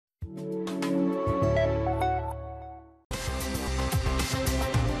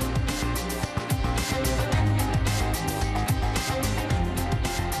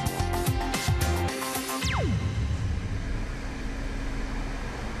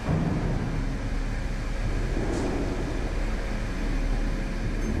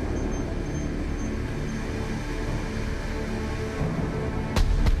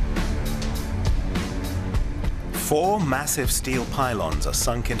4 massive steel pylons are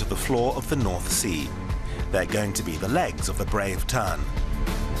sunk into the floor of the North Sea. They're going to be the legs of the brave Tern.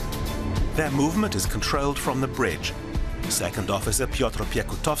 Their movement is controlled from the bridge. Second Officer Piotr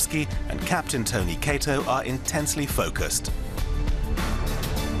Piekutowski and Captain Tony Kato are intensely focused.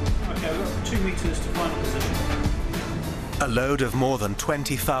 Okay, we've got 2 meters to final position. A load of more than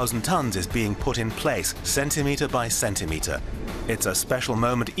 20,000 tons is being put in place, centimetre by centimetre. It's a special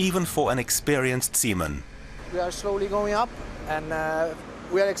moment even for an experienced seaman. We are slowly going up, and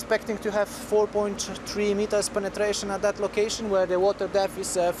we are expecting to have 4.3 meters penetration at that location where the water depth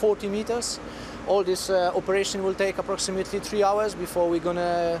is 40 meters. All this operation will take approximately 3 hours before we're going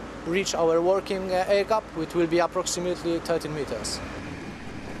to reach our working air gap, which will be approximately 13 meters.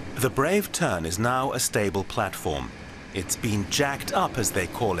 The brave Tern is now a stable platform. It's been jacked up, as they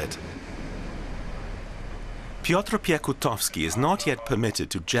call it. Piotr Piekutowski is not yet permitted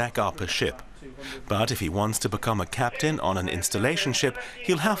to jack up a ship. But if he wants to become a captain on an installation ship,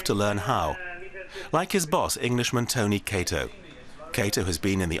 he'll have to learn how. Like his boss, Englishman Tony Kato. Kato has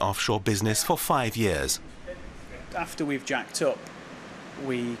been in the offshore business for 5 years. After we've jacked up,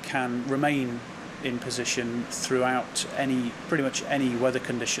 we can remain in position throughout pretty much any weather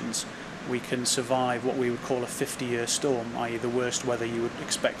conditions. We can survive what we would call a 50-year storm, i.e. the worst weather you would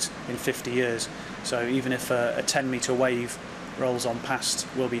expect in 50 years. So even if a 10-meter wave rolls on past,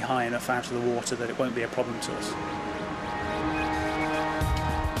 we'll be high enough out of the water that it won't be a problem to us.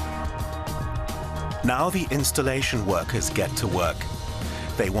 Now the installation workers get to work.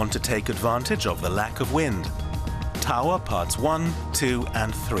 They want to take advantage of the lack of wind. Tower parts 1, 2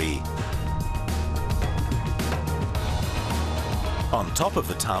 and 3. On top of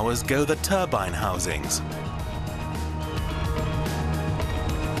the towers go the turbine housings.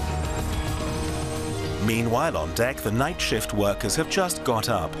 Meanwhile, on deck, the night shift workers have just got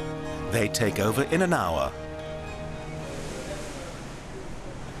up. They take over in an hour.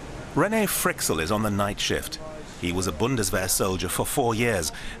 René Frixel is on the night shift. He was a Bundeswehr soldier for 4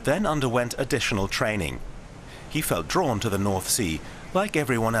 years, then underwent additional training. He felt drawn to the North Sea, like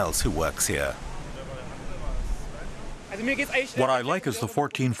everyone else who works here. What I like is the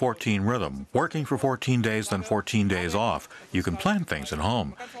 14-14 rhythm. Working for 14 days, then 14 days off. You can plan things at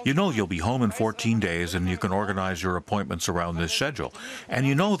home. You know you'll be home in 14 days and you can organize your appointments around this schedule. And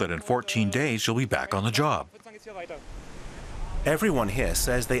you know that in 14 days you'll be back on the job. Everyone here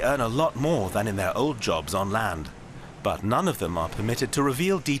says they earn a lot more than in their old jobs on land. But none of them are permitted to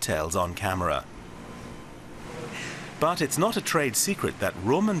reveal details on camera. But it's not a trade secret that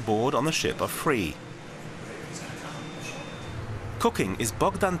room and board on the ship are free. Cooking is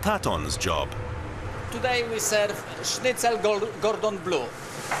Bogdan Taton's job. Today we serve schnitzel Gordon Bleu.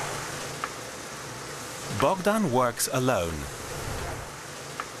 Bogdan works alone.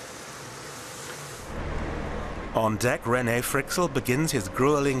 On deck, René Frixel begins his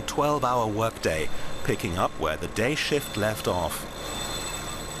grueling 12-hour workday, picking up where the day shift left off.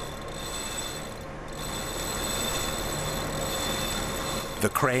 The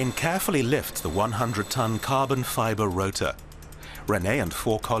crane carefully lifts the 100-ton carbon fiber rotor. René and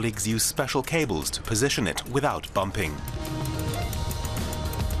 4 colleagues use special cables to position it without bumping.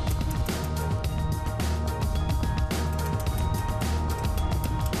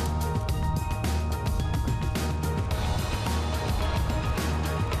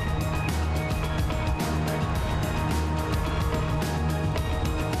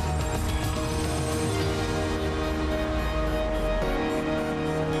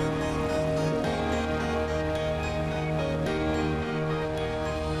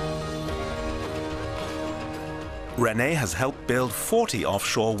 René has helped build 40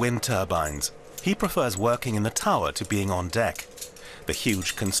 offshore wind turbines. He prefers working in the tower to being on deck. The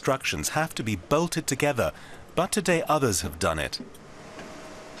huge constructions have to be bolted together, but today others have done it.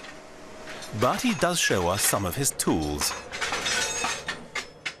 But he does show us some of his tools.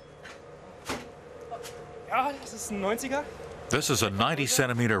 This is a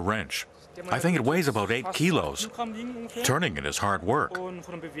 90-centimeter wrench. I think it weighs about 8 kilos. Turning it is hard work.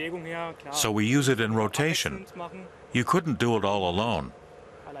 So we use it in rotation. You couldn't do it all alone.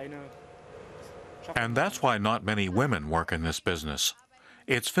 And that's why not many women work in this business.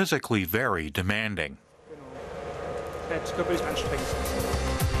 It's physically very demanding.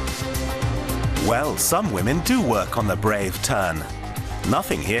 Well, some women do work on the brave Tern.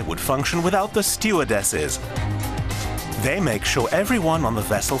 Nothing here would function without the stewardesses. They make sure everyone on the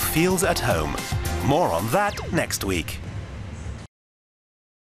vessel feels at home. More on that next week.